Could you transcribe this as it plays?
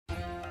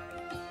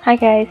Hi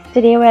guys,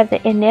 today we're at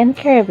the Indian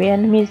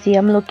Caribbean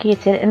Museum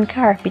located in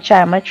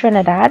Carapicharma,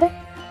 Trinidad.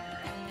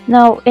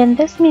 Now in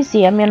this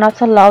museum you're not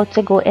allowed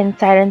to go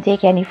inside and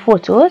take any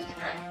photos,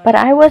 but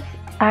I was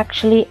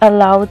actually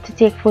allowed to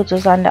take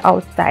photos on the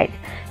outside.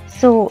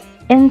 So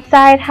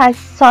inside has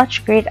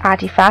such great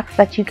artifacts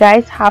that you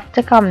guys have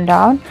to come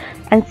down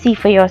and see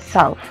for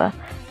yourself.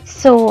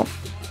 So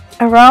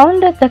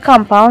around the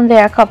compound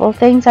there are a couple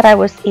things that I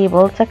was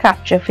able to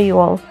capture for you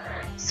all.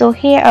 So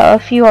here are a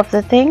few of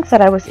the things that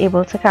I was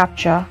able to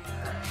capture.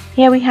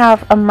 Here we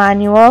have a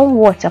manual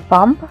water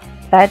pump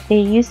that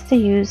they used to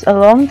use a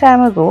long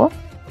time ago.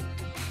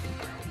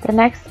 The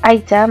next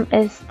item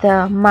is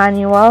the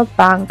manual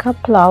banker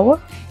plow.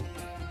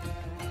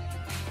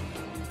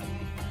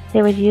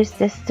 They would use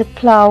this to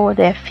plow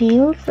their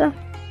fields.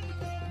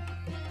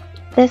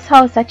 This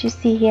house that you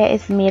see here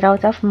is made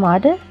out of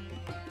mud.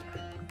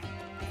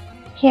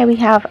 Here we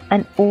have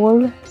an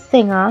old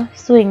Singer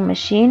sewing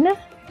machine.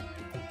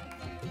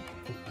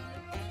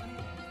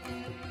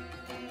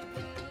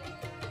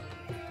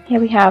 Here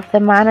we have the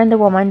man and the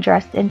woman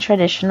dressed in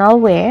traditional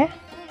wear,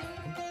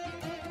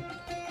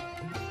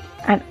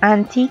 an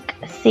antique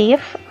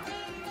safe,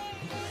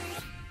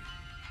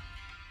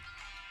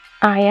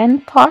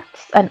 iron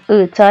pots, an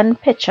earthen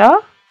pitcher,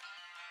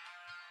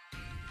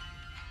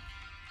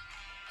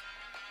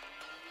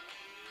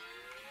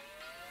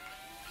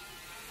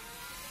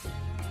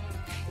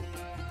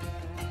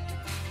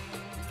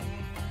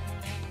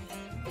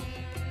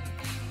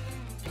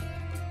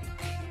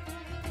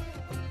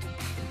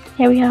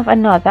 here we have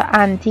another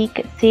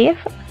antique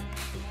safe.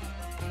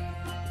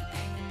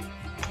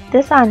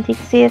 This antique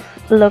safe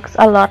looks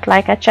a lot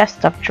like a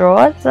chest of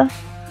drawers.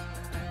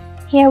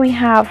 Here we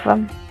have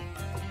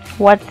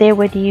what they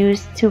would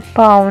use to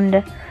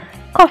pound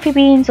coffee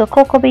beans or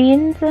cocoa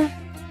beans.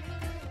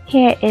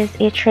 Here is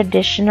a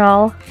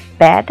traditional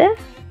bed.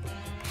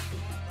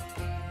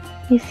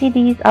 You see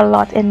these a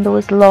lot in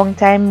those long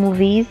time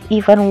movies,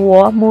 even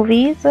war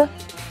movies.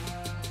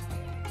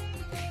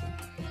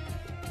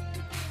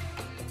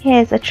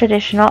 Here's a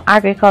traditional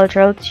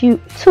agricultural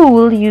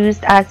tool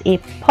used as a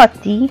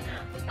putty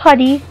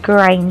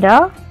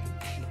grinder.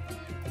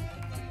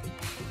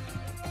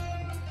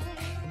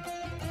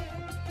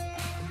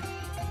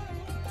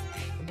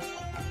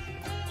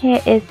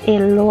 Here is a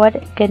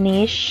Lord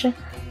Ganesh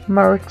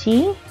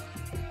Murti.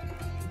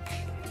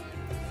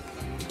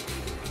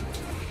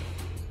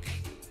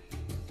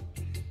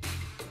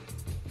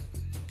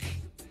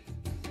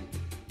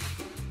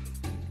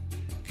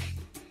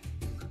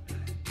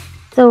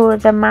 So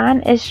the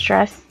man is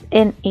dressed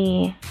in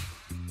a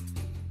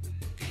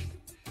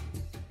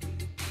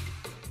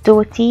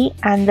dhoti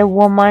and the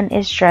woman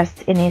is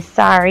dressed in a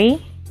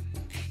sari.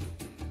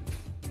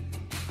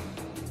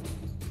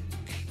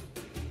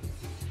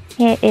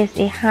 Here is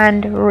a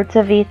hand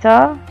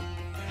rotavator.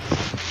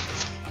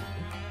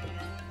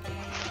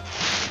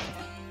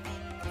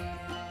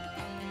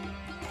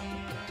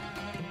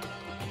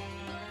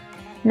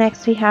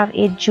 Next we have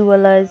a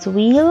jeweler's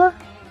wheel.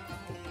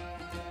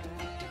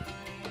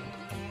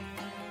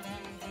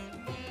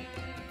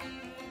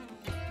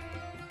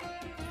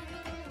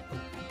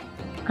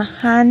 A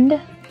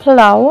hand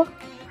plow,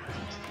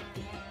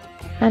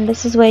 and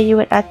this is where you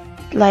would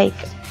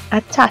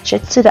attach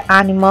it to the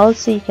animal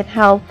so you can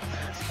help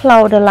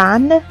plow the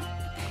land.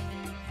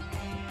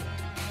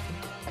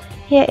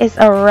 Here is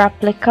a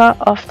replica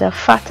of the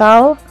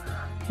Fatal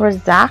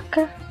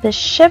Razak, the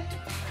ship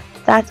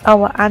that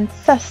our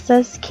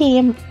ancestors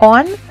came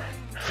on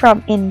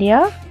from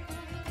India.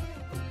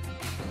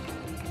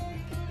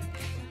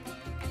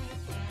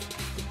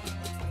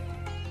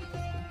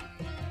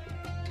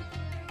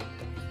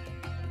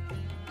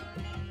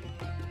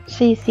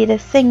 So you see the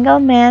single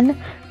men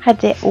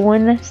had their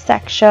own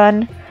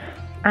section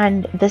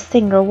and the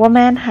single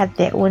women had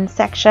their own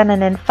section,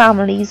 and then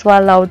families were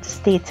allowed to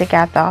stay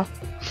together.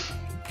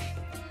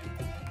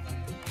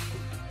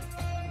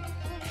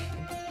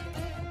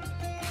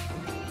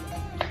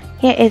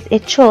 Here is a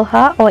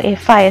chulha or a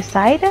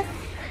fireside,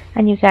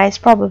 and you guys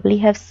probably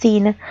have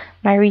seen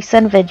my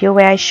recent video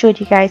where I showed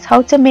you guys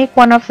how to make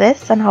one of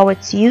this and how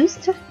it's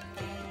used.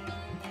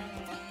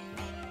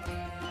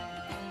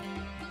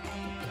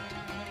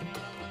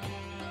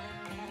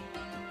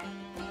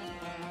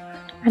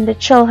 And the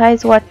chulha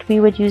is what we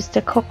would use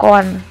to cook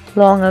on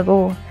long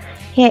ago.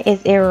 Here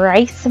is a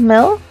rice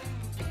mill,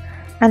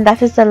 and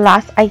that is the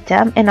last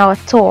item in our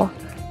tour.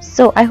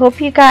 So I hope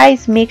you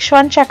guys make sure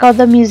and check out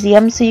the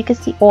museum so you can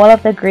see all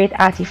of the great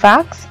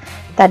artifacts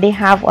that they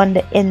have on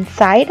the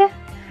inside.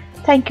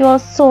 Thank you all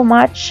so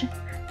much,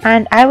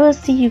 and I will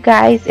see you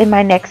guys in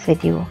my next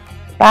video.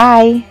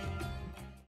 Bye.